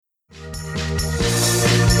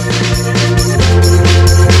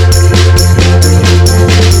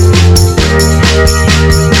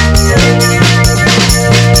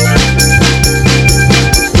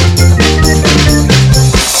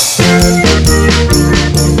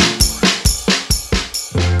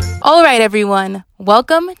right, everyone.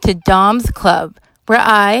 Welcome to Dom's Club, where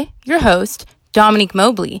I, your host, Dominique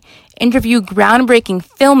Mobley, interview groundbreaking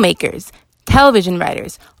filmmakers, television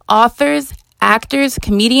writers, authors, actors,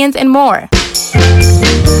 comedians, and more.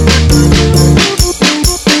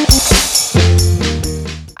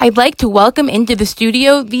 I'd like to welcome into the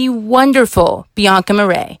studio the wonderful Bianca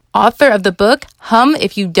Marais, author of the book Hum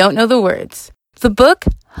If You Don't Know the Words. The book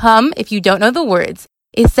Hum If You Don't Know the Words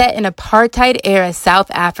is set in apartheid-era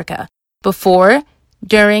South Africa, before,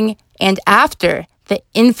 during, and after the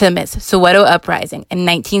infamous Soweto Uprising in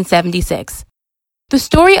 1976. The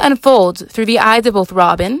story unfolds through the eyes of both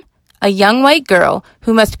Robin, a young white girl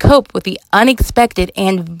who must cope with the unexpected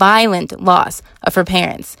and violent loss of her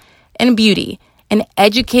parents, and Beauty, an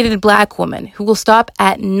educated black woman who will stop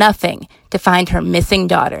at nothing to find her missing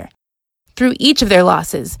daughter. Through each of their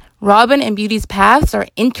losses, Robin and Beauty's paths are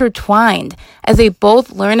intertwined as they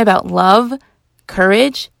both learn about love,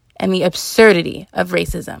 courage, and the absurdity of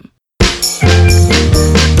racism.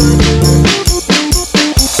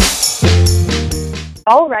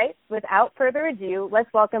 All right, without further ado,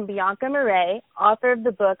 let's welcome Bianca Marais, author of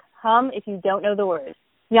the book Hum If You Don't Know the Words.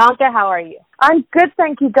 Bianca, how are you? I'm good,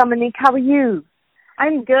 thank you, Dominique. How are you?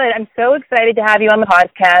 I'm good. I'm so excited to have you on the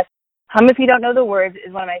podcast. Hum If You Don't Know the Words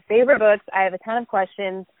is one of my favorite books. I have a ton of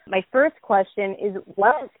questions. My first question is,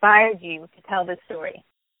 what inspired you to tell this story?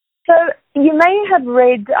 So you may have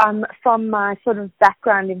read from my sort of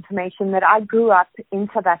background information that I grew up in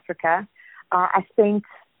South Africa. I spent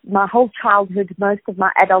my whole childhood, most of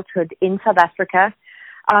my adulthood in South Africa.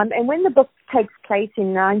 And when the book takes place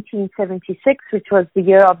in 1976, which was the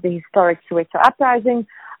year of the historic Soweto Uprising,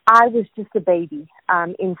 I was just a baby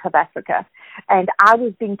in South Africa. And I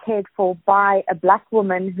was being cared for by a black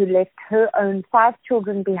woman who left her own 5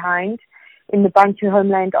 children behind in the Bantu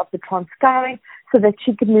homeland of the Transkei so that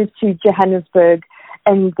she could move to Johannesburg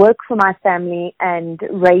and work for my family and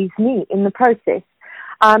raise me in the process.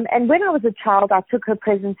 And when I was a child, I took her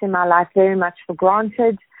presence in my life very much for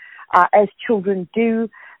granted, as children do.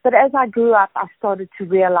 But as I grew up, I started to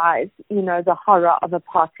realize, the horror of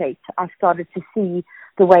apartheid. I started to see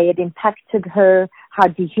the way it impacted her, how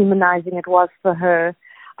dehumanizing it was for her.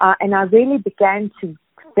 And I really began to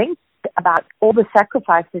think about all the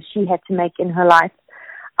sacrifices she had to make in her life,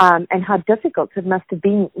 and how difficult it must have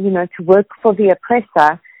been, to work for the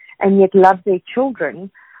oppressor and yet love their children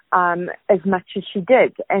as much as she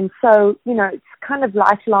did. And so, it's kind of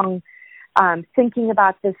lifelong thinking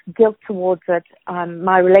about this, guilt towards it,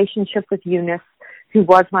 my relationship with Eunice,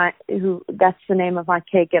 that's the name of my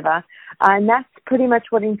caregiver. And that's pretty much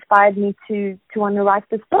what inspired me to want to write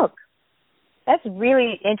this book. That's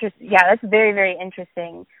really interesting. Yeah, that's very, very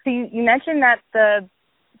interesting. So you mentioned that the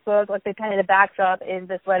book, the backdrop is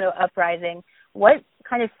the Soweto Uprising. What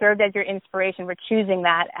kind of served as your inspiration for choosing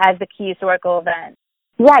that as the key historical event?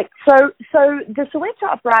 Right. So the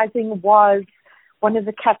Soweto Uprising was one of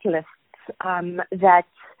the catalysts that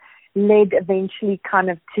led eventually kind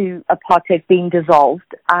of to apartheid being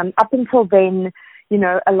dissolved. Up until then,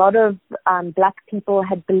 a lot of black people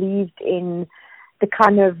had believed in the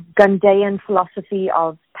kind of Gandhian philosophy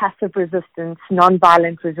of passive resistance,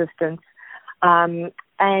 nonviolent resistance,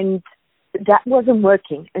 and that wasn't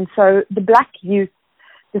working. And so the black youth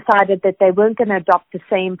decided that they weren't going to adopt the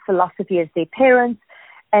same philosophy as their parents.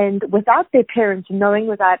 And without their parents knowing,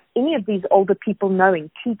 without any of these older people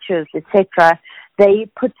knowing, teachers, etc.,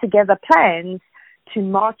 they put together plans to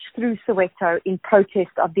march through Soweto in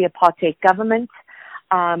protest of the apartheid government.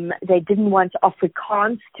 They didn't want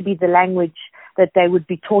Afrikaans to be the language that they would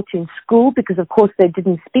be taught in school because, of course, they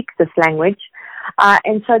didn't speak this language.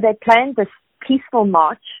 And so they planned this peaceful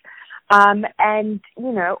march. And,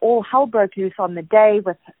 all hell broke loose on the day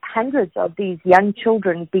with hundreds of these young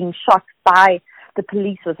children being shot by the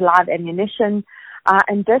police with live ammunition.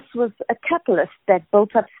 And this was a catalyst that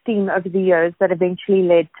built up steam over the years that eventually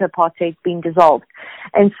led to apartheid being dissolved.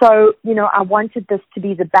 And so, I wanted this to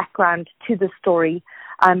be the background to the story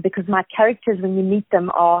because my characters, when you meet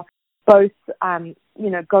them, are both,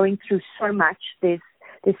 going through so much. There's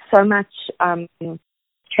so much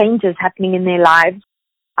changes happening in their lives.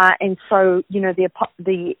 And so,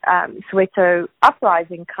 the Soweto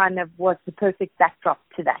Uprising kind of was the perfect backdrop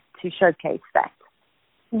to that, to showcase that.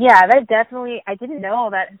 Yeah, that definitely, I didn't know all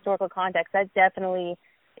that historical context. That definitely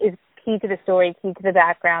is key to the story, key to the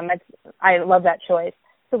background. I love that choice.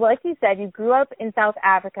 So like you said, you grew up in South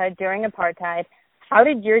Africa during apartheid. How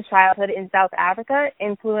did your childhood in South Africa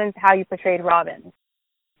influence how you portrayed Robin?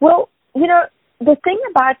 Well, the thing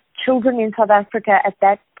about children in South Africa at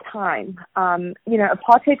that time,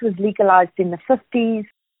 apartheid was legalized in the 50s,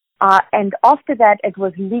 and after that it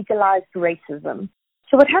was legalized racism.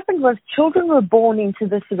 So what happened was children were born into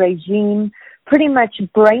this regime pretty much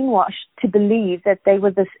brainwashed to believe that they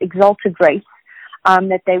were this exalted race,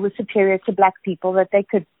 that they were superior to black people, that they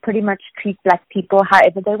could pretty much treat black people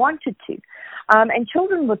however they wanted to. And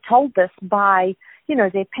children were told this by,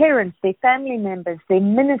 their parents, their family members, their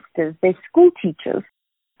ministers, their school teachers.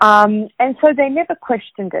 And so they never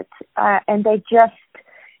questioned it. And they just,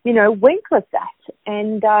 went with that.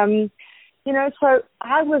 And, so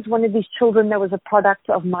I was one of these children that was a product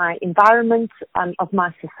of my environment, of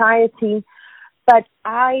my society. But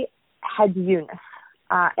I had Eunice.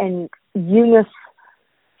 And Eunice,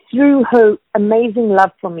 through her amazing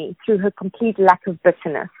love for me, through her complete lack of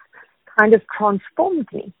bitterness, kind of transformed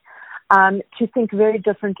me to think very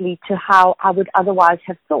differently to how I would otherwise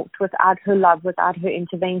have thought without her love, without her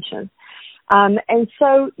intervention. And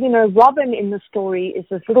so, Robin in the story is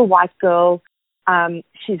this little white girl.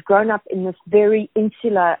 She's grown up in this very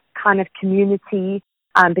insular kind of community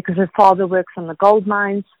because her father works on the gold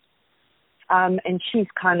mines. And she's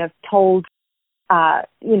kind of told, that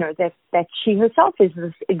she herself is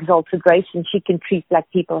this exalted race and she can treat black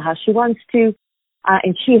people how she wants to.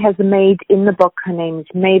 And she has a maid in the book. Her name is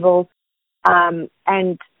Mabel.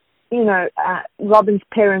 Robin's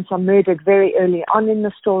parents are murdered very early on in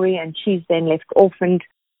the story, and she's then left orphaned.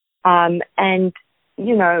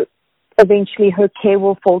 Eventually her care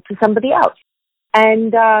will fall to somebody else.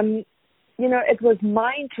 And, it was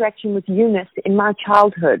my interaction with Eunice in my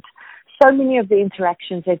childhood. So many of the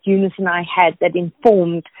interactions that Eunice and I had that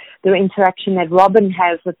informed the interaction that Robin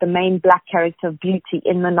has with the main black character of Beauty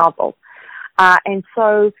in the novel. And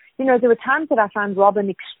so, there were times that I found Robin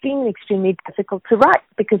extremely, extremely difficult to write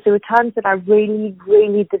because there were times that I really,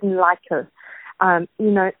 really didn't like her.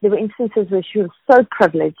 There were instances where she was so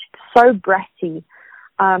privileged, so bratty,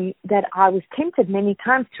 that I was tempted many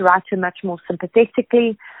times to write her much more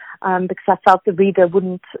sympathetically because I felt the reader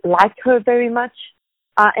wouldn't like her very much.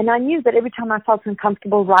 And I knew that every time I felt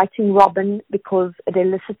uncomfortable writing Robin because it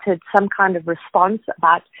elicited some kind of response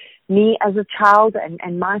about me as a child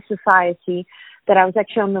and my society, that I was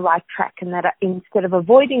actually on the right track and that instead of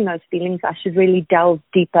avoiding those feelings, I should really delve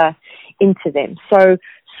deeper into them.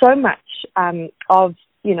 So much of,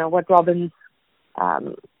 what Robin's,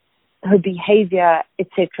 her behavior,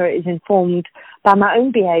 etc., is informed by my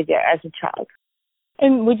own behavior as a child.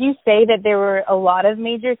 And would you say that there were a lot of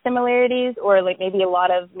major similarities or maybe a lot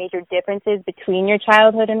of major differences between your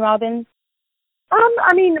childhood and Robin's?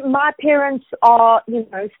 My parents are,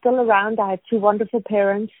 still around. I have two wonderful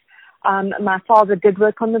parents. My father did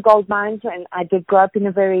work on the gold mines, and I did grow up in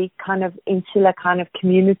a very kind of insular kind of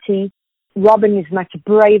community. Robin is much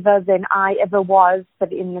braver than I ever was,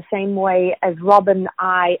 but in the same way as Robin,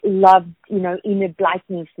 I loved, Enid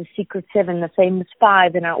Blyton's The Secret Seven, The Famous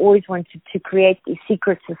Five, and I always wanted to create these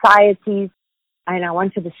secret societies, and I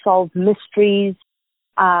wanted to solve mysteries.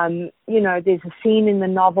 There's a scene in the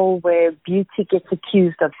novel where Beauty gets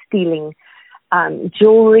accused of stealing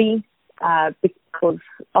jewelry because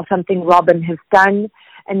of something Robin has done,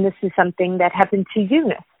 and this is something that happened to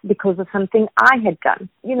Eunice because of something I had done.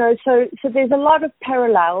 So there's a lot of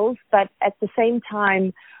parallels, but at the same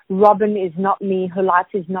time, Robin is not me, her life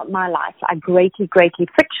is not my life. I greatly, greatly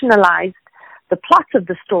fictionalized the plot of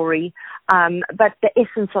the story, but the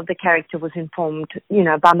essence of the character was informed,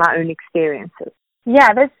 by my own experiences.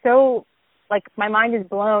 Yeah, that's so, my mind is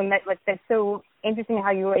blown. That's so interesting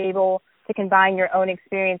how you were able to combine your own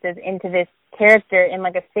experiences into this character in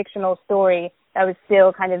a fictional story that was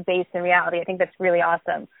still kind of based in reality. I think that's really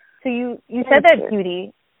awesome. So you said that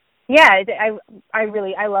Beauty. Yeah,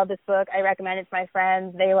 I love this book. I recommend it to my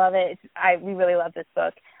friends. They love it. We really love this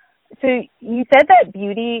book. So you said that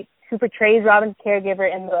Beauty, who portrays Robin's caregiver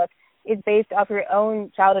in the book, is based off your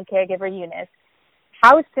own childhood caregiver, Eunice.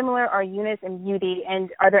 How similar are Eunice and Beauty,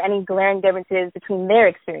 and are there any glaring differences between their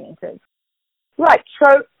experiences? Right.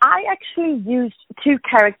 So I actually used two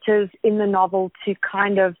characters in the novel to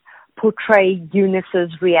kind of portray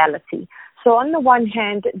Eunice's reality. So on the one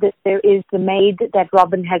hand, there is the maid that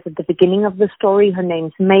Robin has at the beginning of the story. Her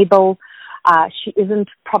name's Mabel. She isn't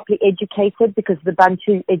properly educated because the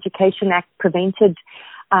Bantu Education Act prevented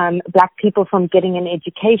black people from getting an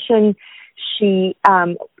education. She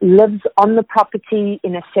lives on the property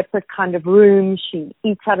in a separate kind of room. She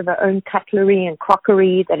eats out of her own cutlery and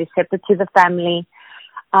crockery that is separate to the family.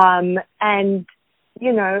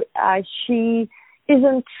 She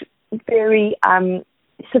isn't very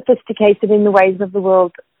sophisticated in the ways of the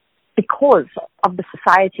world because of the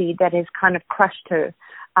society that has kind of crushed her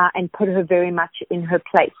and put her very much in her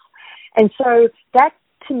place. And so that,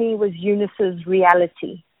 to me, was Eunice's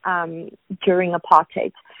reality during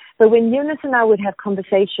apartheid. But when Eunice and I would have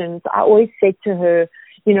conversations, I always said to her,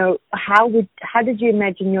 you know, how did you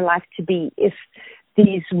imagine your life to be if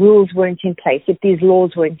these rules weren't in place, if these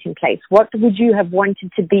laws weren't in place? What would you have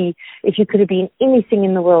wanted to be if you could have been anything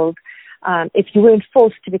in the world, if you weren't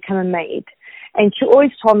forced to become a maid? And she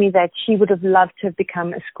always told me that she would have loved to have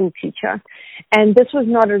become a school teacher. And this was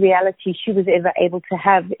not a reality she was ever able to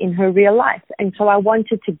have in her real life. And so I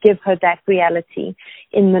wanted to give her that reality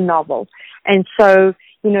in the novel. And so,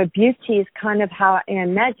 you know, beauty is kind of how I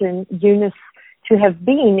imagine Eunice to have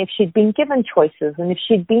been if she'd been given choices and if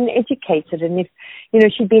she'd been educated and if, you know,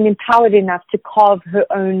 she'd been empowered enough to carve her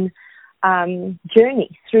own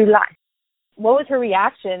journey through life. What was her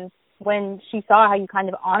reaction when she saw how you kind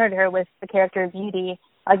of honored her with the character of Beauty?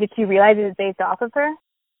 Did she realize it was based off of her?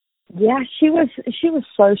 Yeah, she was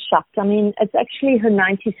so shocked. I mean, it's actually her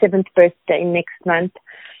 97th birthday next month.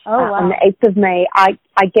 Oh, wow. On the 8th of May. I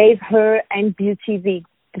gave her and Beauty the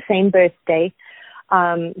same birthday.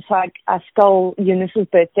 So I stole Eunice's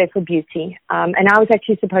birthday for Beauty. And I was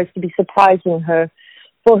actually supposed to be surprising her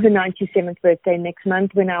for her 97th birthday next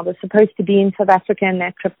month when I was supposed to be in South Africa, and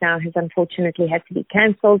that trip now has unfortunately had to be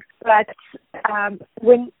cancelled. But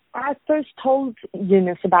when I first told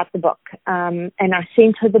Eunice about the book, and I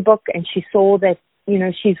sent her the book, and she saw that, you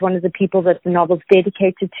know, she's one of the people that the novel's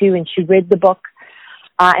dedicated to, and she read the book,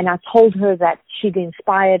 and I told her that she'd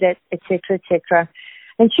inspired it, etc., etc.,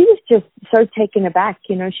 and she was just so taken aback.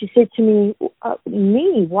 You know, she said to me,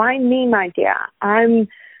 me? Why me, my dear? I'm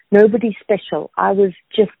nobody special. I was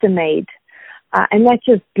just a maid. And that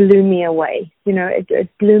just blew me away. You know, it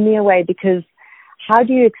blew me away because how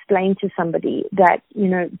do you explain to somebody that, you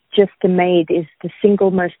know, just a maid is the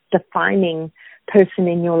single most defining person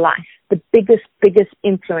in your life, the biggest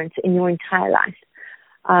influence in your entire life?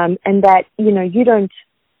 And that, you know, you don't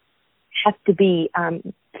have to be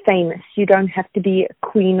famous. You don't have to be a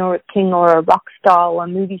queen or a king or a rock star or a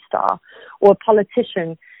movie star or a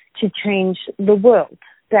politician to change the world.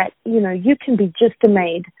 That, you know, you can be just a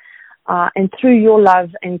maid, and through your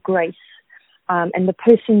love and grace and the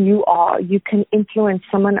person you are, you can influence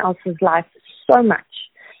someone else's life so much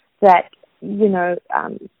that, you know,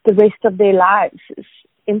 the rest of their lives is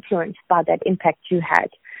influenced by that impact you had.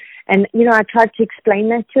 And, you know, I tried to explain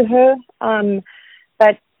that to her,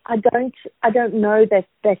 but I don't know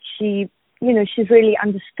that she, you know, she's really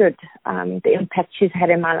understood the impact she's had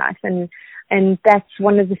in my life, and that's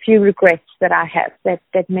one of the few regrets that I have,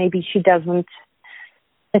 that maybe she doesn't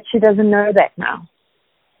know that now.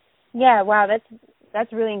 Yeah, wow,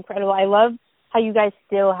 that's really incredible. I love how you guys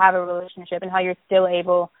still have a relationship and how you're still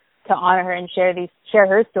able to honor her and share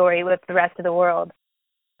her story with the rest of the world.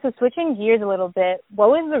 So switching gears a little bit, what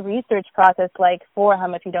was the research process like for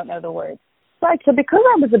Hum If You Don't Know the Words? Right, so because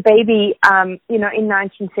I was a baby, you know, in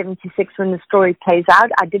 1976 when the story plays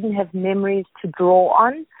out, I didn't have memories to draw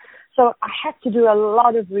on. So I had to do a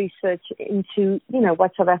lot of research into, you know,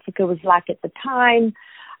 what South Africa was like at the time.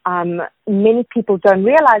 Many people don't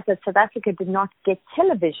realize that South Africa did not get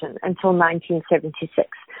television until 1976.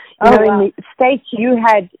 You know, wow. In the States, you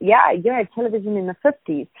had television in the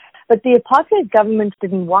 50s, but the apartheid government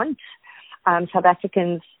didn't want South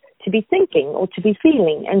Africans to be thinking or to be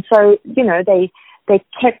feeling. And so, you know, they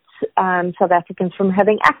kept South Africans from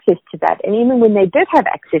having access to that. And even when they did have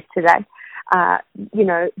access to that, you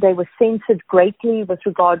know, they were censored greatly with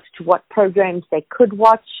regards to what programs they could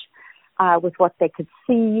watch, with what they could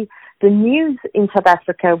see. The news in South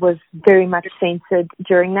Africa was very much censored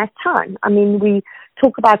during that time. I mean, we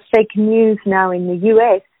talk about fake news now in the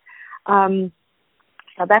U.S.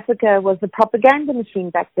 South Africa was a propaganda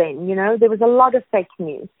machine back then. You know, there was a lot of fake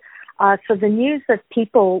news. So the news that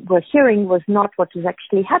people were hearing was not what was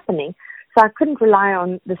actually happening. So I couldn't rely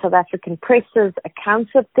on the South African press's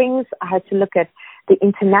accounts of things. I had to look at the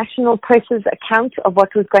international press's account of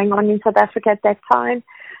what was going on in South Africa at that time.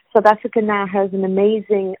 South Africa now has an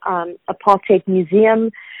amazing apartheid museum,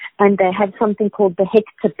 and they have something called the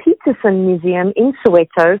Hector Peterson Museum in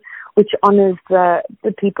Soweto, which honors the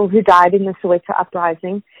people who died in the Soweto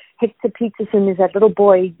uprising. Hector Peterson is that little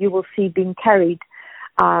boy you will see being carried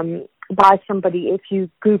by somebody. If you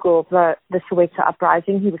Google the Soweto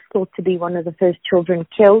uprising, he was thought to be one of the first children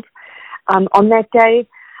killed on that day.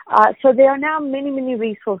 So there are now many, many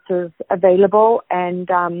resources available, and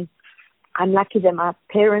I'm lucky that my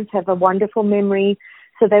parents have a wonderful memory,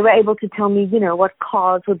 so they were able to tell me, you know, what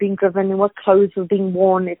cars were being driven and what clothes were being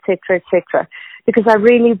worn, etc., etc., because I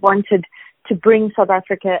really wanted to bring South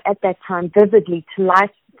Africa at that time vividly to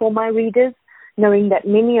life for my readers, knowing that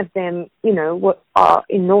many of them, you know, are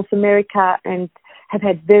in North America and have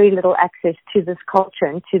had very little access to this culture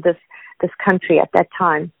and to this country at that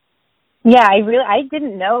time. Yeah, I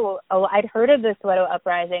didn't know. Oh, I'd heard of the Soweto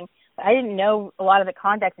uprising, but I didn't know a lot of the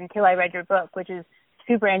context until I read your book, which is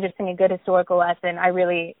super interesting, a good historical lesson. I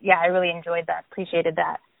really enjoyed that, appreciated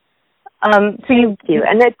that. Thank you.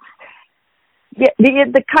 And it's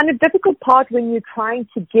the kind of difficult part when you're trying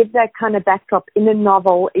to give that kind of backdrop in a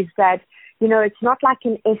novel is that, you know, it's not like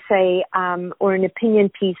an essay or an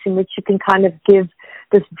opinion piece in which you can kind of give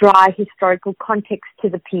this dry historical context to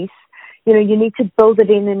the piece. You know, you need to build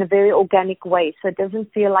it in a very organic way so it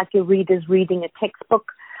doesn't feel like your reader's reading a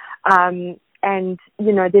textbook. And,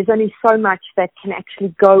 you know, there's only so much that can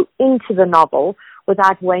actually go into the novel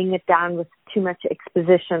without weighing it down with too much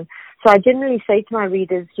exposition. So I generally say to my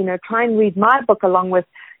readers, you know, try and read my book along with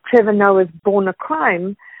Trevor Noah's Born a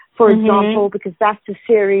Crime, for example, because that's a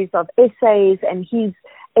series of essays and he's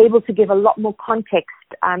able to give a lot more context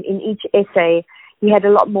in each essay. He had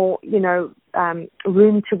a lot more, you know,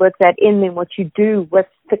 room to work that in than what you do with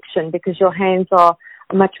fiction because your hands are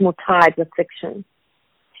much more tied with fiction.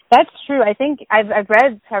 That's true. I think I've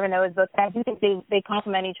read Trevor Noah's book. I do think they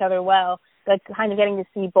complement each other well. That's kind of getting to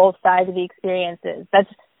see both sides of the experiences. That's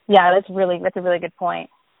a really good point.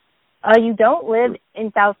 You don't live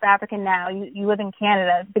in South Africa now. You live in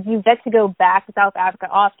Canada, but you get to go back to South Africa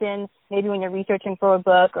often, maybe when you're researching for a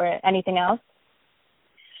book or anything else?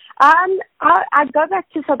 I go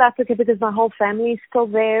back to South Africa because my whole family is still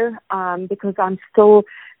there, because I'm still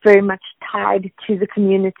very much tied to the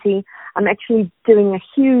community. I'm actually doing a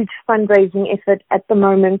huge fundraising effort at the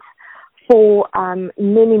moment for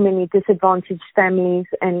many disadvantaged families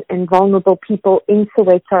and vulnerable people in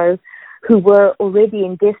Soweto who were already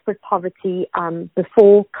in desperate poverty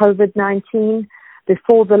before COVID-19,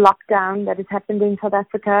 before the lockdown that has happened in South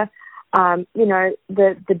Africa. You know,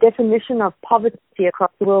 the definition of poverty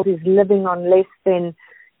across the world is living on less than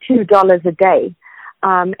 $2 a day.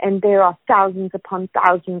 And there are thousands upon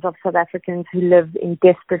thousands of South Africans who live in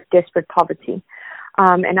desperate poverty.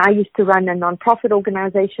 And I used to run a non-profit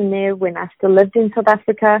organization there when I still lived in South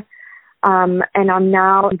Africa. And I'm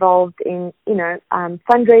now involved in, you know,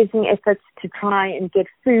 fundraising efforts to try and get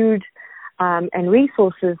food and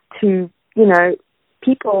resources to, you know,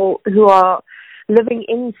 people who are living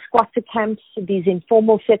in squatter camps, these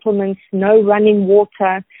informal settlements, no running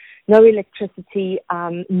water, no electricity,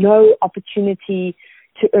 no opportunity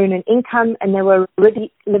to earn an income, and they were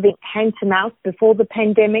already living hand to mouth before the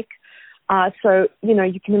pandemic. So, you know,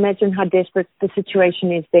 you can imagine how desperate the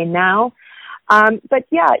situation is there now. But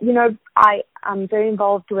yeah, you know, I'm very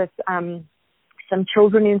involved with some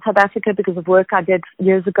children in South Africa because of work I did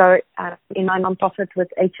years ago in my nonprofit with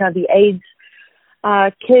HIV/AIDS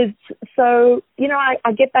kids. So, you know,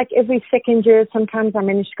 I get back every second year. Sometimes I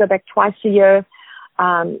manage to go back twice a year.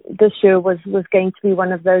 This year was going to be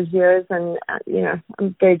one of those years, and you know,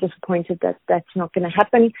 I'm very disappointed that that's not going to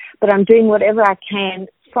happen. But I'm doing whatever I can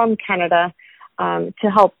from Canada to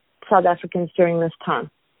help South Africans during this time.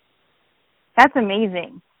 That's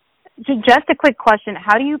amazing. Just a quick question: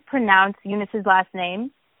 how do you pronounce Eunice's last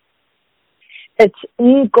name? It's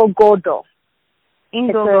Ngogodo.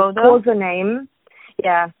 Ngogodo. It's a Xhosa name.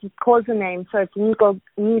 Yeah, Xhosa name. So it's Ngogodo.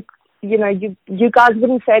 You know, you guys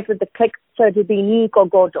wouldn't say it with the click, so it would be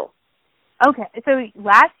Ngogodo. Okay, so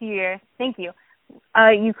last year, thank you,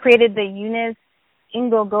 you created the Eunice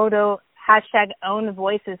Ngogodo #Own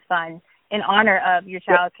Voices Fund in honor of your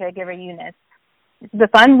child caregiver, Eunice. The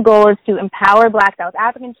fund's goal is to empower Black South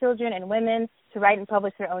African children and women to write and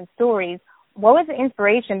publish their own stories. What was the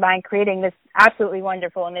inspiration behind creating this absolutely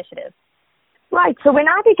wonderful initiative? Right. So when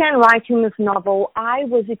I began writing this novel, I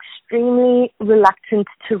was extremely reluctant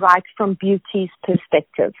to write from Beauty's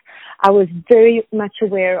perspective. I was very much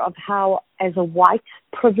aware of how, as a white,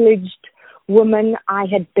 privileged woman, I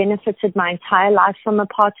had benefited my entire life from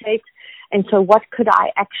apartheid. And so what could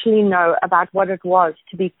I actually know about what it was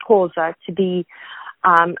to be Xhosa, to be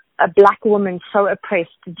a Black woman so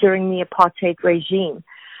oppressed during the apartheid regime?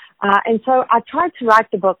 And so I tried to write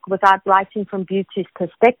the book without writing from Beauty's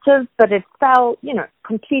perspective, but it fell, you know,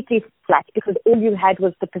 completely flat because all you had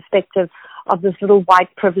was the perspective of this little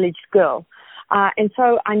white privileged girl. And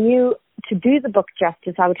so I knew to do the book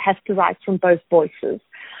justice, I would have to write from both voices.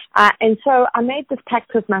 And so I made this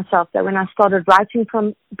pact with myself that when I started writing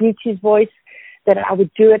from Beauty's voice, that I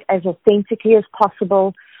would do it as authentically as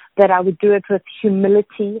possible, that I would do it with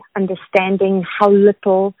humility, understanding how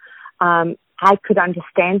little I could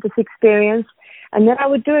understand this experience, and then I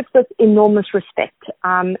would do it with enormous respect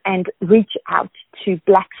and reach out to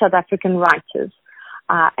Black South African writers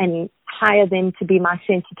and hire them to be my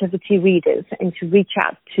sensitivity readers and to reach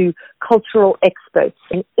out to cultural experts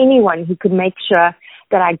and anyone who could make sure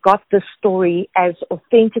that I got this story as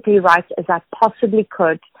authentically right as I possibly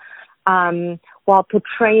could while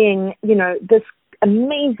portraying, this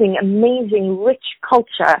amazing, rich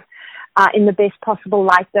culture in the best possible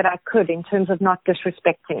light that I could in terms of not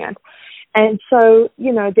disrespecting it. And so,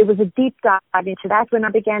 there was a deep dive into that when I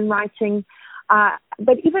began writing.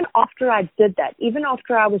 But even after I did that, even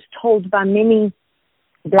after I was told by many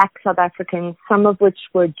Black South Africans, some of which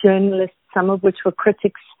were journalists, some of which were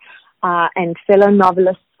critics and fellow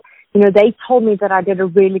novelists, they told me that I did a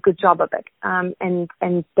really good job of it,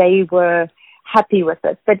 and they were happy with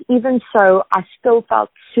it. But even so, I still felt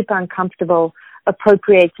super uncomfortable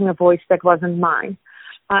appropriating a voice that wasn't mine.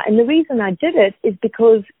 And the reason I did it is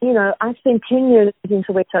because, I spent 10 years in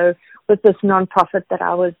Soweto with this nonprofit that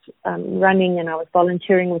I was running, and I was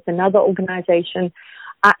volunteering with another organization.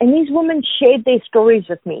 And these women shared their stories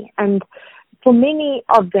with me. And for many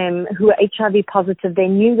of them who were HIV positive, they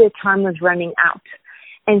knew their time was running out.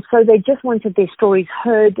 And so they just wanted their stories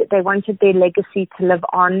heard. They wanted their legacy to live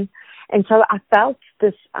on. And so I felt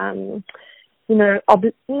this, not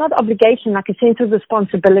obligation, like a sense of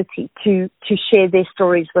responsibility to share their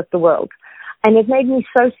stories with the world. And it made me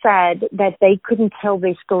so sad that they couldn't tell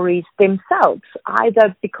their stories themselves,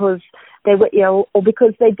 either because they were ill or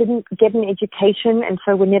because they didn't get an education and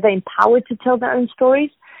so were never empowered to tell their own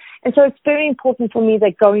stories. And so it's very important for me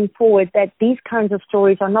that going forward that these kinds of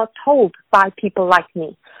stories are not told by people like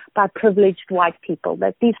me, by privileged white people,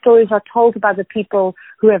 that these stories are told by the people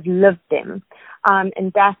who have lived them.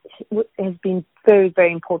 And that has been very,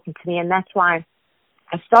 very important to me. And that's why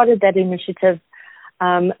I started that initiative,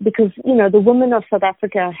 because, the women of South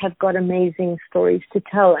Africa have got amazing stories to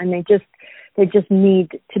tell, and they just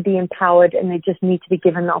need to be empowered, and they just need to be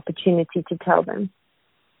given the opportunity to tell them.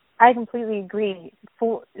 I completely agree.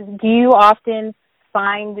 Do you often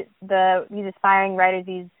find these aspiring writers,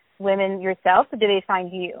 these women yourself, or do they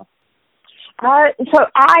find you? So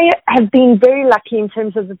I have been very lucky in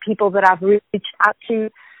terms of the people that I've reached out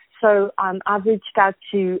to. So I've reached out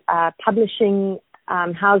to publishing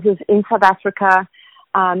houses in South Africa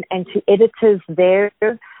and to editors there,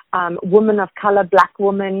 women of color, Black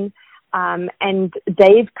women, and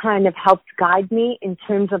they've kind of helped guide me in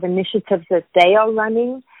terms of initiatives that they are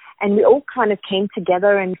running. And we all kind of came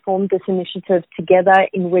together and formed this initiative together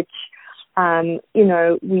in which,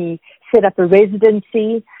 we set up a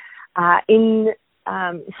residency in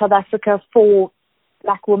South Africa for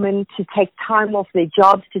Black women to take time off their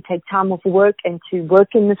jobs, to take time off work and to work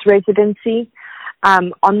in this residency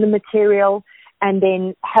on the material, and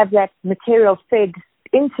then have that material fed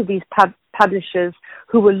into these publishers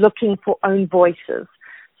who were looking for own voices.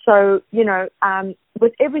 So,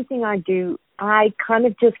 with everything I do, I kind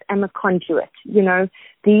of just am a conduit.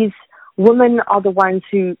 These women are the ones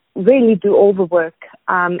who really do all the work.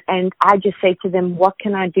 And I just say to them, what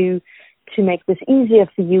can I do to make this easier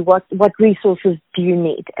for you? What resources do you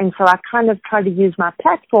need? And so I kind of try to use my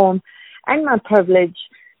platform and my privilege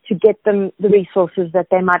to get them the resources that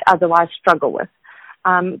they might otherwise struggle with.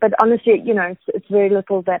 But honestly, it's very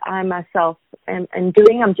little that I myself am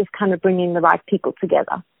doing. I'm just kind of bringing the right people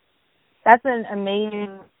together. That's an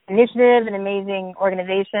amazing initiative, an amazing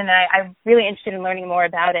organization, and I'm really interested in learning more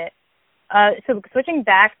about it. So switching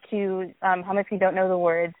back to Hum If You Don't Know the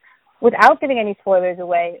Words, without giving any spoilers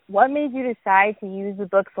away, what made you decide to use the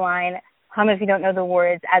book's line, Hum If You Don't Know the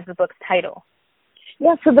Words, as the book's title?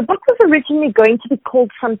 Yeah, so the book was originally going to be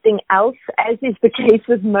called something else, as is the case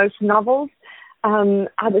with most novels. I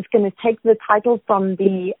was going to take the title from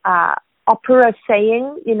the opera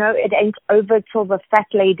saying, it ain't over till the fat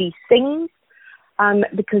lady sings,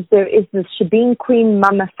 because there is the Shebeen Queen,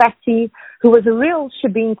 Mama Fatty, who was a real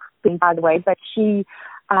Shebeen Queen, by the way, but she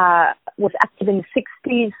was active in the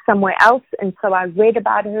 60s somewhere else, and so I read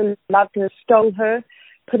about her, loved her, stole her,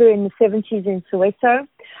 put her in the 70s in Soweto.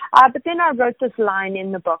 But then I wrote this line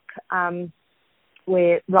in the book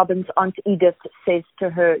where Robin's Aunt Edith says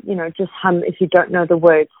to her, just hum if you don't know the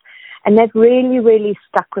words. And that really, really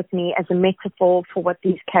stuck with me as a metaphor for what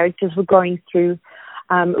these characters were going through.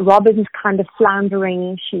 Robin's kind of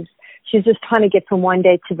floundering. She's just trying to get from one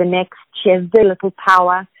day to the next. She has very little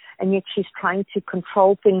power, and yet she's trying to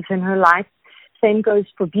control things in her life. Same goes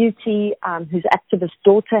for Beauty, whose activist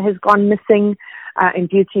daughter has gone missing, and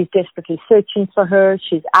Beauty is desperately searching for her.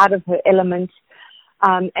 She's out of her element.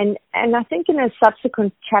 And I think in a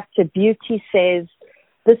subsequent chapter, Beauty says,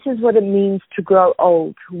 this is what it means to grow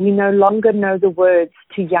old. We no longer know the words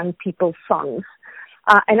to young people's songs.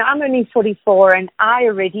 And I'm only 44, and I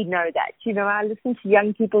already know that. I listen to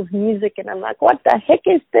young people's music, and I'm like, what the heck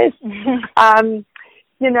is this?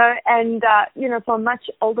 For a much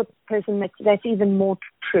older person, that's even more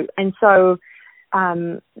true. And so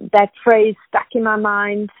that phrase stuck in my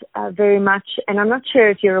mind very much. And I'm not sure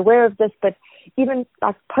if you're aware of this, but even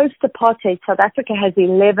like post-apartheid, South Africa has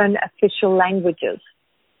 11 official languages.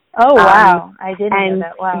 Oh, wow. I didn't know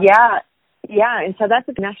that. Wow. Yeah. And South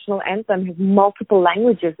Africa's national anthem has multiple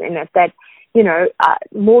languages in it that,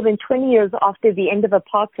 more than 20 years after the end of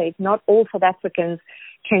apartheid, not all South Africans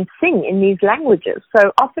can sing in these languages.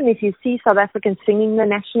 So often if you see South Africans singing the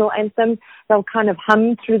national anthem, they'll kind of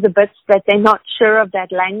hum through the bits that they're not sure of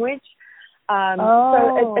that language.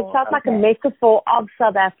 So it felt like a metaphor of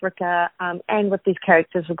South If and what these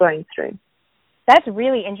characters were going through. That's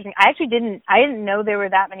really interesting. I didn't know there were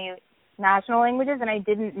that many national languages, and I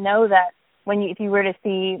didn't know that if you were to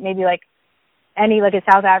see maybe like a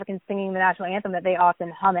South African singing the national anthem, that they often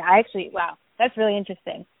hum it. Wow, that's really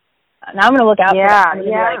interesting. Now I'm going to look out for that.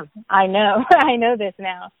 Yeah. I know this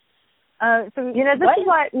now. So this is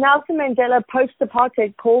why Nelson Mandela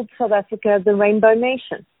post-apartheid called South Africa the Rainbow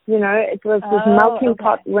Nation. It was this melting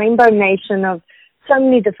pot rainbow nation of so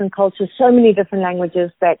many different cultures, so many different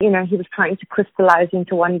languages that, he was trying to crystallize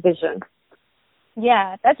into one vision.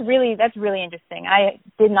 Yeah, that's really interesting. I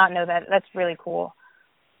did not know that. That's really cool.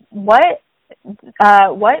 What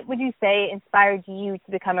would you say inspired you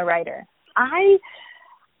to become a writer? I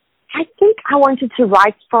think I wanted to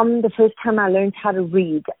write from the first time I learned how to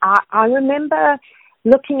read. I remember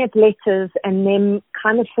looking at letters and them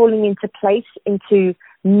kind of falling into place, into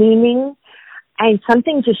meaning, and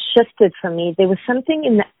something just shifted for me. There was something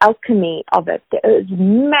in the alchemy of it. It was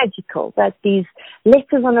magical that these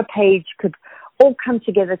letters on a page could all come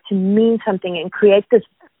together to mean something and create this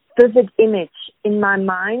vivid image in my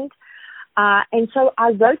mind. And so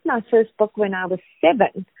I wrote my first book when I was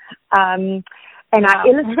 7. And I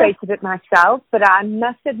illustrated it myself, but I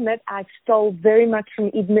must admit I stole very much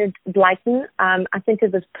from Enid Blyton. I think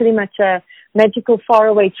it was pretty much a magical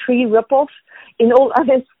faraway tree ripoff, in all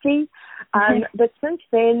honesty. But since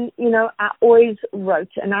then, I always wrote,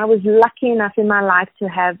 and I was lucky enough in my life to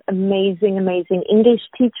have amazing, amazing English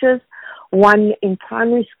teachers. One in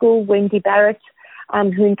primary school, Wendy Barrett,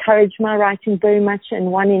 who encouraged my writing very much,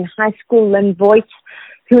 and one in high school, Lynn Voigt,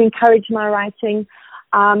 who encouraged my writing.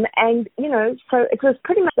 So it was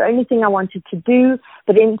pretty much the only thing I wanted to do.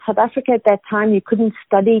 But in South Africa at that time, you couldn't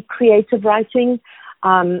study creative writing,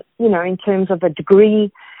 in terms of a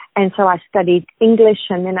degree. And so I studied English,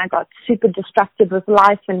 and then I got super distracted with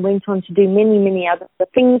life and went on to do many, many other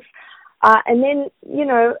things. And then,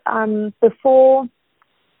 before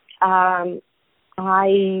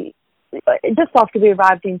just after we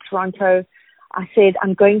arrived in Toronto, I said,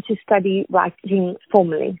 I'm going to study writing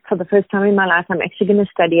formally. For the first time in my life, I'm actually going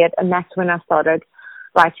to study it. And that's when I started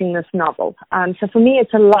writing this novel. So for me,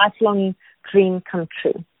 it's a lifelong dream come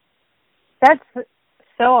true. That's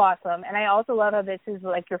so awesome. And I also love how this is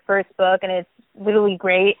like your first book, and it's literally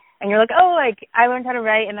great. And you're like, I learned how to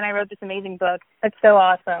write, and then I wrote this amazing book. That's so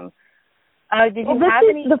awesome. This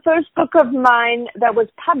is the first book of mine that was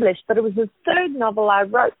published, but it was the third novel I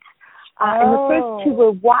wrote. And the first 2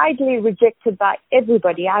 were widely rejected by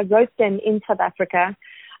everybody. I wrote them in South Africa.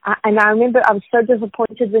 And I remember I was so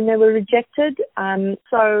disappointed when they were rejected. I've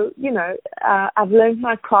learned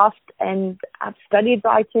my craft, and I've studied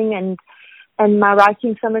writing, and my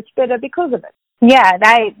writing's so much better because of it. Yeah,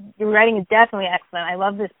 your writing is definitely excellent. I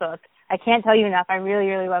love this book. I can't tell you enough. I really,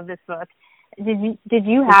 really love this book. Did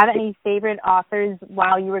you have any favorite authors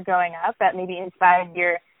while you were growing up that maybe inspired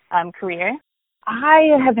your career?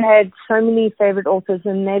 I have had so many favorite authors,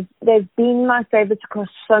 and they've been my favorites across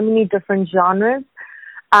so many different genres.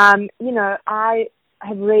 I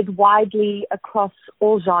have read widely across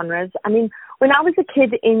all genres. I mean, when I was a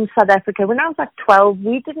kid in South Africa, when I was like 12,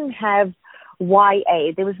 we didn't have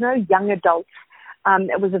YA. There was no young adult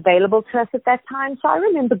that was available to us at that time. So I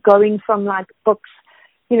remember going from like books,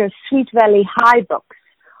 Sweet Valley High books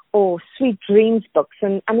or Sweet Dreams books.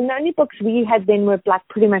 And I mean, the only books we had then were like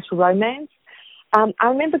pretty much romance. I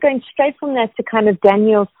remember going straight from that to kind of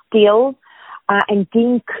Danielle Steele and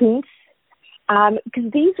Dean Koontz,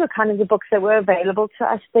 because these were kind of the books that were available to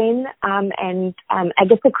us then, and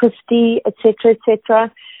Agatha Christie, etc.,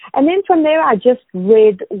 etc. And then from there, I just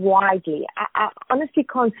read widely. I honestly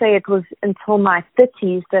can't say it was until my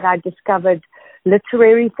 30s that I discovered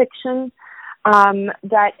literary fiction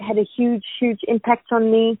that had a huge, huge impact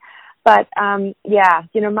on me. But,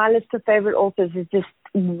 my list of favorite authors is just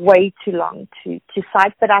way too long to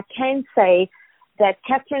cite. But I can say that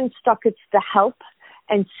Catherine Stockett's The Help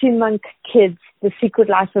and Sue Monk Kidd's The Secret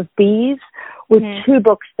Life of Bees were 2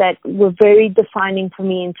 books that were very defining for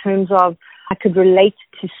me in terms of I could relate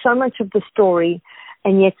to so much of the story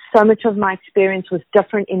and yet so much of my experience was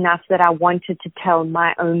different enough that I wanted to tell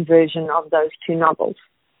my own version of those two novels.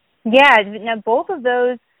 Yeah, now both of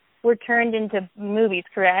those were turned into movies,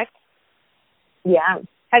 correct? Yeah.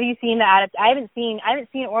 Have you seen I haven't seen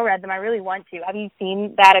or read them. I really want to. Have you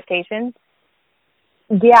seen the adaptations?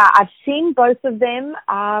 Yeah, I've seen both of them.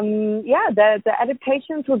 The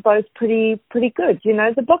adaptations were both pretty good. You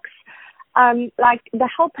know, the books, like The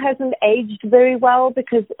Help hasn't aged very well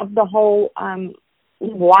because of the whole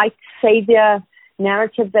white savior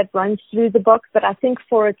narrative that runs through the book. But I think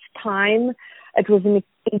for its time, it was an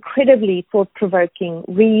incredibly thought-provoking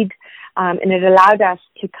read, and it allowed us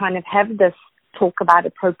to kind of have this talk about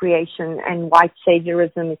appropriation and white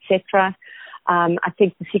saviorism, etc. I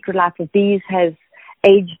think The Secret Life of Bees has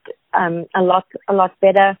aged a lot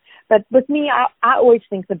better. But with me, I always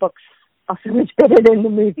think the books are so much better than the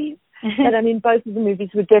movies. But I mean, both of the movies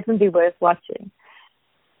would definitely be worth watching.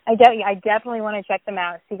 I definitely want to check them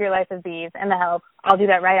out, Secret Life of Bees and The Help. I'll do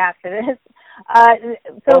that right after this.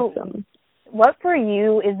 Awesome. What for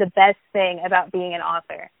you is the best thing about being an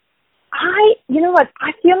author? You know what,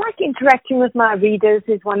 I feel like interacting with my readers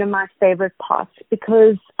is one of my favorite parts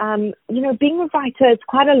because, being a writer, it's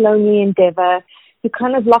quite a lonely endeavor. You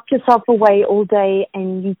kind of lock yourself away all day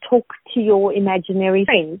and you talk to your imaginary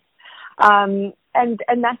friends. And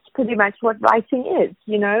that's pretty much what writing is,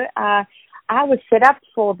 you know. I was set up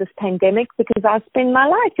for this pandemic because I spend my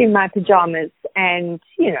life in my pajamas and,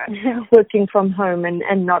 working from home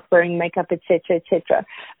and not wearing makeup, et cetera.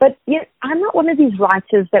 But I'm not one of these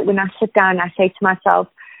writers that when I sit down, I say to myself,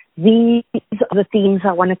 these are the themes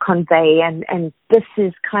I want to convey and this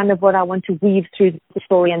is kind of what I want to weave through the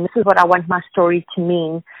story and this is what I want my story to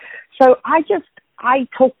mean. So I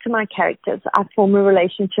talk to my characters. I form a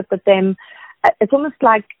relationship with them. It's almost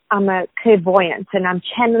like I'm a clairvoyant and I'm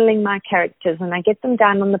channeling my characters and I get them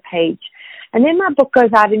down on the page. And then my book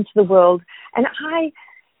goes out into the world and I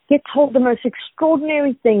get told the most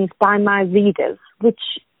extraordinary things by my readers, which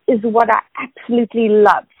is what I absolutely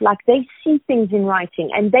love. Like they see things in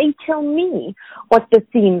writing and they tell me what the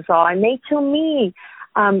themes are and they tell me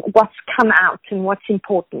what's come out and what's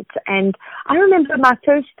important. And I remember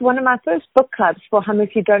one of my first book clubs for Hum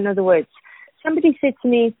If You Don't Know the Words. Somebody said to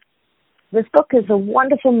me, this book is a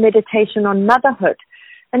wonderful meditation on motherhood.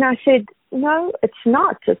 And I said, no, it's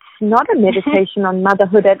not. It's not a meditation on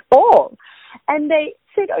motherhood at all. And they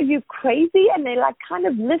said, are you crazy? And they kind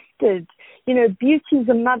of listed, Beauty's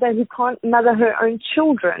a mother who can't mother her own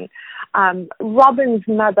children. Robin's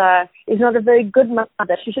mother is not a very good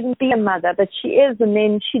mother. She shouldn't be a mother, but she is. And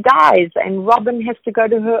then she dies. And Robin has to go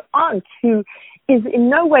to her aunt who is in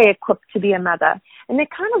no way equipped to be a mother. And they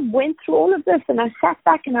kind of went through all of this. And I sat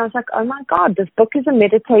back and I was like, oh my God, this book is a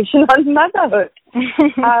meditation on motherhood.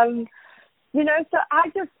 So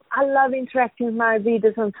I love interacting with my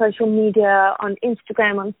readers on social media, on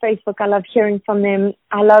Instagram, on Facebook. I love hearing from them.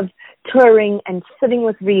 I love touring and sitting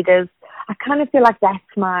with readers. I kind of feel like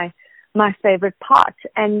that's my favorite part.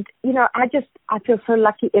 And, I feel so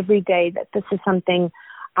lucky every day that this is something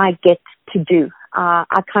I get to do.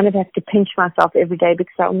 I kind of have to pinch myself every day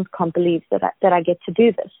because I almost can't believe that I get to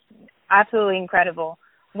do this. Absolutely incredible.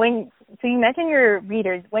 So you mentioned your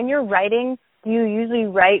readers. When you're writing, do you usually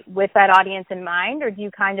write with that audience in mind, or do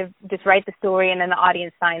you kind of just write the story and then the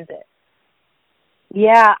audience finds it?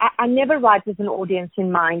 Yeah, I never write with an audience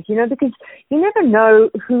in mind, because you never know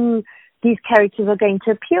who these characters are going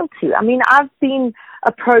to appeal to. I mean, I've been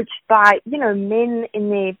approached by, men in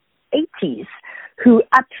their 80s who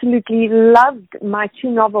absolutely loved my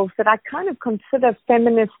two novels that I kind of consider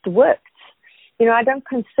feminist works. I don't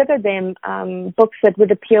consider them books that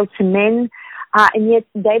would appeal to men. And yet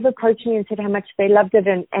they've approached me and said how much they loved it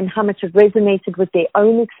and how much it resonated with their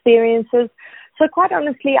own experiences. So quite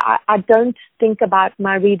honestly, I don't think about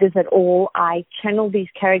my readers at all. I channel these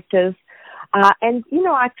characters. And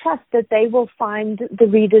I trust that they will find the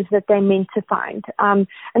readers that they're meant to find. And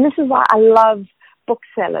this is why I love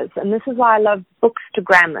booksellers. And this is why I love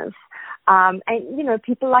bookstagrammers. And,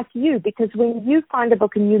 people like you, because when you find a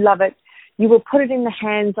book and you love it, you will put it in the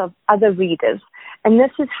hands of other readers. And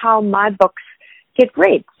this is how my books get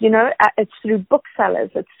read. It's through booksellers,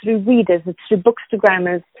 it's through readers, it's through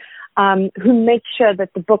bookstagrammers who make sure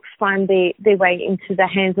that the books find their way into the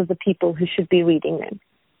hands of the people who should be reading them.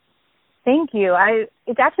 Thank you.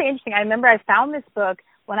 It's actually interesting. I remember I found this book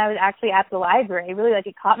when I was actually at the library.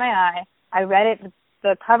 It caught my eye. I read it.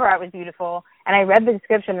 The cover art was beautiful, and I read the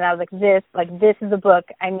description, and I was like, this is the book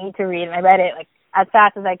I need to read. And I read it as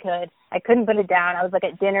fast as I could. I couldn't put it down. I was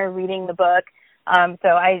at dinner reading the book.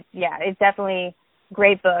 It's definitely a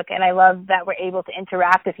great book, and I love that we're able to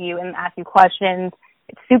interact with you and ask you questions.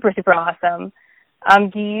 It's super, super awesome.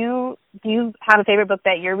 Do you have a favorite book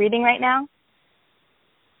that you're reading right now?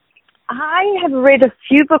 I have read a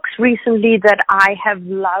few books recently that I have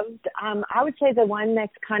loved. I would say the one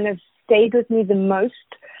that's kind of stayed with me the most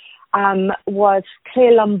was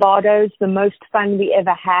Claire Lombardo's The Most Fun We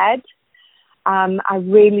Ever Had. I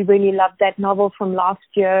really, really loved that novel from last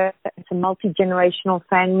year. It's a multi-generational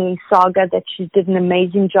family saga that she did an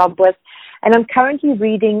amazing job with. And I'm currently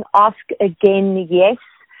reading Ask Again, Yes.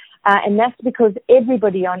 And that's because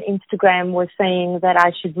everybody on Instagram was saying that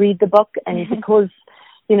I should read the book. And because,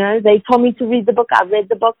 you know, they told me to read the book, I read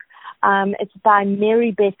the book. It's by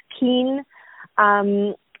Mary Beth Keane.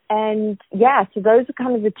 And yeah, so those are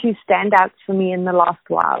kind of the two standouts for me in the last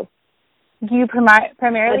while. Do you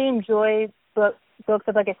primarily enjoy books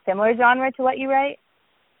of like a similar genre to what you write?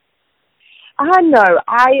 No,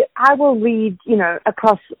 I will read, you know,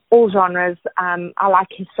 across all genres. I like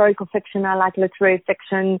historical fiction. I like literary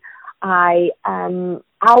fiction.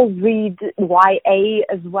 I'll read YA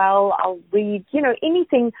as well. I'll read, you know,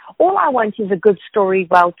 anything. All I want is a good story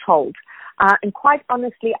well told. And quite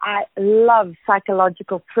honestly, I love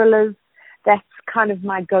psychological thrillers. That's kind of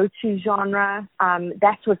my go-to genre.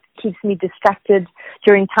 That's what keeps me distracted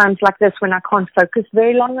during times like this when I can't focus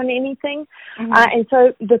very long on anything. Mm-hmm. And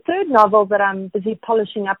so the third novel that I'm busy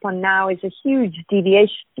polishing up on now is a huge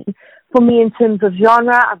deviation for me in terms of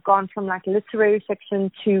genre. I've gone from like literary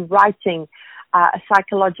fiction to writing a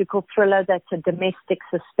psychological thriller that's a domestic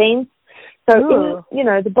suspense. So, you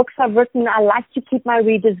know, the books I've written, I like to keep my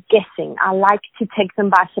readers guessing. I like to take them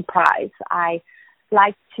by surprise. I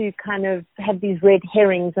like to kind of have these red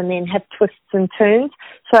herrings and then have twists and turns.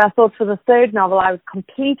 So I thought for the third novel, I would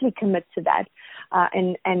completely commit to that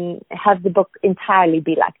and have the book entirely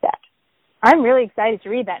be like that. I'm really excited to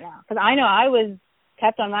read that now because I know I was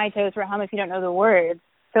kept on my toes for Hum If You Don't Know the Words.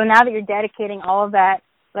 So now that you're dedicating all of that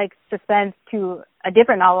like suspense to a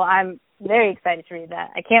different novel, I'm very excited to read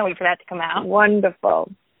that. I can't wait for that to come out. Wonderful.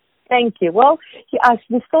 Thank you. Well,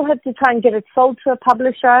 we still have to try and get it sold to a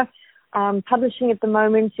publisher. Publishing at the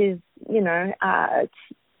moment is, you know, it's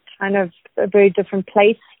kind of a very different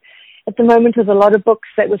place at the moment with a lot of books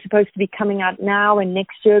that were supposed to be coming out now and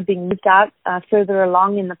next year being moved out further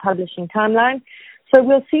along in the publishing timeline. So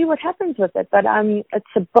we'll see what happens with it. But it's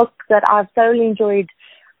a book that I've thoroughly enjoyed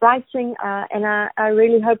writing, and I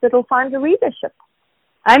really hope it'll find a readership.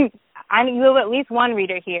 You have at least one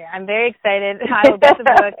reader here. I'm very excited. I will get the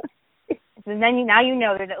book. And then now you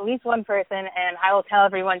know there's at least one person, and I will tell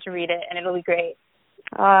everyone to read it, and it'll be great.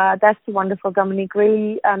 That's wonderful, Dominique.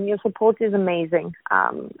 Really, your support is amazing.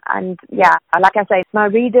 And yeah, like I say, my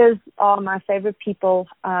readers are my favorite people.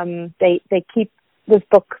 They keep this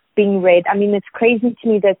book being read. I mean, it's crazy to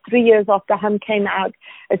me that 3 years after Hum came out,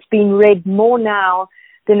 it's being read more now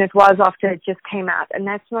than it was after it just came out. And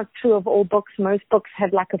that's not true of all books. Most books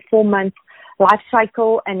have like a 4-month life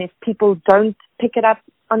cycle, and if people don't pick it up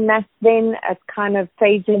on that, then it kind of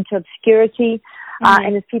fades into obscurity. Mm-hmm.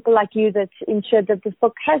 And it's people like you that ensure that this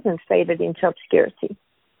book hasn't faded into obscurity.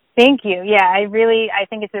 Thank you. Yeah, I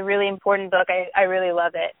think it's a really important book. I really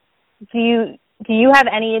love it. Do you have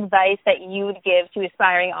any advice that you would give to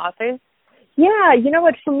aspiring authors? Yeah, you know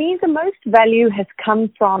what? For me, the most value has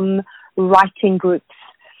come from writing groups.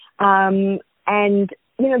 And,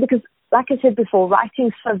 you know, because like I said before,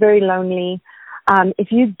 writing's so very lonely.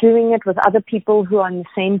 If you're doing it with other people who are in the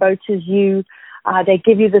same boat as you, they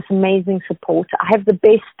give you this amazing support. I have the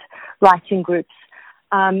best writing groups.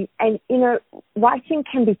 And, you know, writing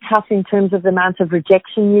can be tough in terms of the amount of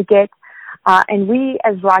rejection you get. And we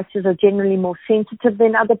as writers are generally more sensitive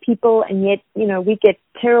than other people. And yet, you know, we get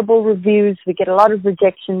terrible reviews. We get a lot of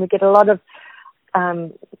rejection. We get a lot of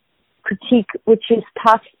critique, which is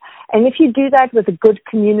tough. And if you do that with a good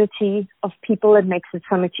community of people, it makes it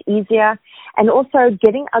so much easier. And also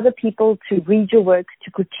getting other people to read your work,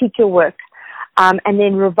 to critique your work, and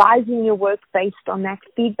then revising your work based on that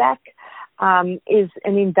feedback is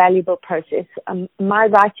an invaluable process. My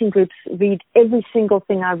writing groups read every single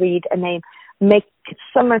thing I read, and they make it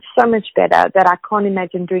so much better that I can't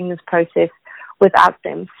imagine doing this process without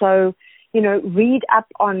them. So, you know, read up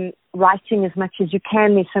on writing as much as you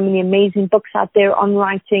can. There's so many amazing books out there on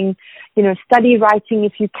writing. You know, study writing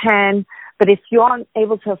if you can. But if you aren't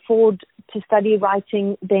able to afford to study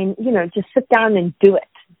writing, then, you know, just sit down and do it.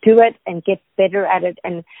 Do it and get better at it,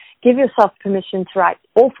 and give yourself permission to write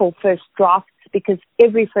awful first drafts, because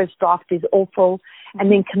every first draft is awful, and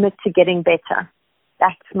then commit to getting better.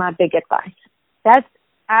 That's my big advice. That's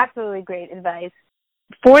absolutely great advice.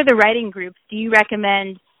 For the writing groups, do you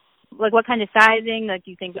recommend, like, what kind of sizing? Like, do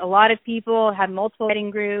you think a lot of people have multiple writing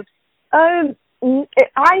groups?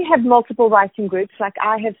 I have multiple writing groups. Like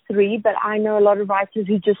I have 3, but I know a lot of writers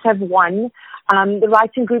who just have 1. The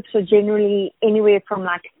writing groups are generally anywhere from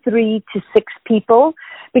like 3 to 6 people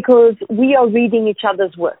because we are reading each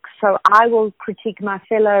other's work. So I will critique my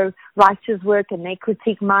fellow writers' work and they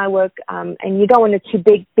critique my work. And you don't want it too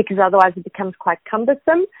big because otherwise it becomes quite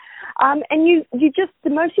cumbersome. And you just, the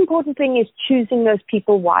most important thing is choosing those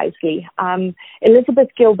people wisely. Elizabeth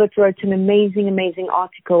Gilbert wrote an amazing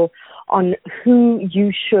article on who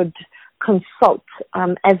you should consult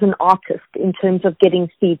as an artist in terms of getting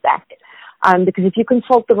feedback. Because if you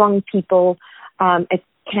consult the wrong people, it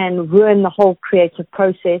can ruin the whole creative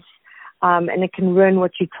process, and it can ruin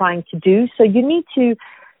what you're trying to do. So you need to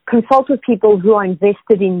consult with people who are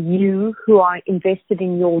invested in you, who are invested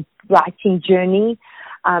in your writing journey,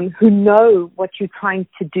 who know what you're trying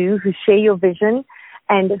to do, who share your vision,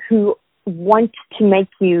 and who want to make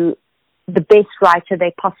you the best writer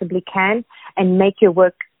they possibly can and make your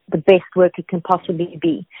work the best work it can possibly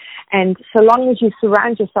be. And so long as you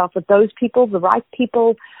surround yourself with those people, the right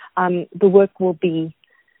people, the work will be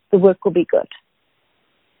good.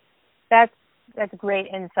 That's great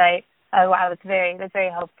insight. Wow, that's very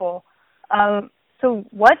helpful. So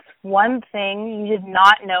what's one thing you did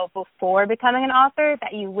not know before becoming an author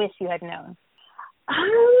that you wish you had known?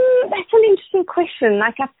 That's an interesting question.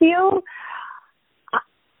 Like I feel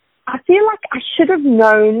like I should have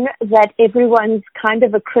known that everyone's kind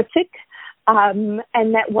of a critic, and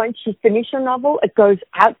that once you finish a novel, it goes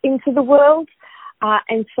out into the world.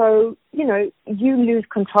 And so, you lose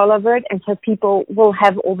control over it. And so people will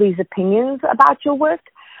have all these opinions about your work.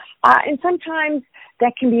 And sometimes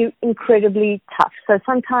that can be incredibly tough. So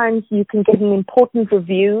sometimes you can get an important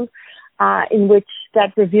review in which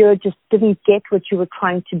that reviewer just didn't get what you were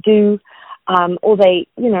trying to do, or they,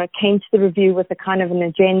 came to the review with a kind of an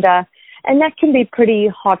agenda. And that can be pretty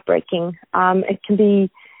heartbreaking. It can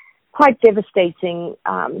be quite devastating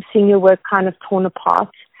seeing your work kind of torn apart.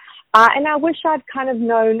 And I wish I'd kind of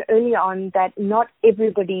known early on that not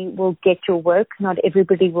everybody will get your work, not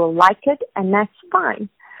everybody will like it, and that's fine.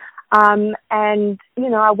 And,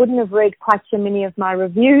 I wouldn't have read quite so many of my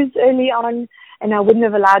reviews early on, and I wouldn't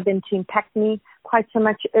have allowed them to impact me quite so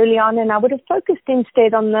much early on, and I would have focused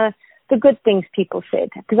instead on the good things people said,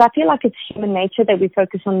 because I feel like it's human nature that we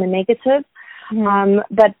focus on the negative.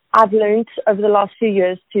 But I've learned over the last few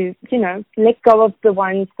years to, let go of the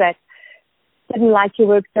ones that didn't like your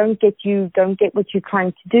work, don't get what you're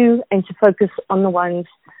trying to do, and to focus on the ones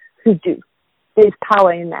who do. There's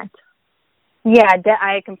power in that. Yeah,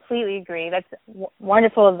 I completely agree. That's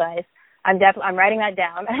wonderful advice. I'm writing that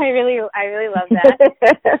down. I really love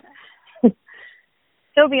that.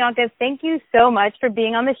 So Bianca, thank you so much for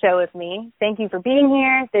being on the show with me. Thank you for being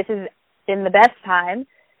here. This has been the best time.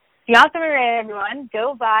 Bianca Marais, everyone,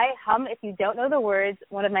 go buy Hum If You Don't Know the Words,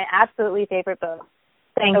 one of my absolutely favorite books.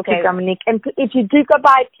 Thank you, Dominique. And if you do go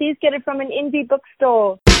buy it, please get it from an indie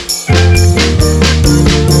bookstore.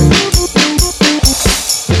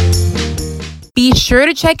 Be sure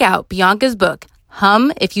to check out Bianca's book,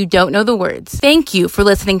 Hum If You Don't Know the Words. Thank you for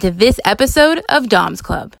listening to this episode of Dom's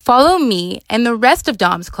Club. Follow me and the rest of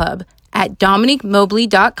Dom's Club at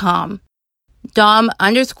DominiqueMobley.com,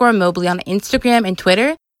 Dom_Mobley on Instagram and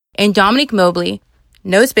Twitter, and Dominique Mobley,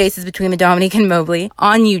 no spaces between the Dominique and Mobley,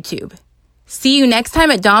 on YouTube. See you next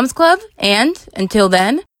time at Dom's Club, and until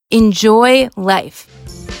then, enjoy life.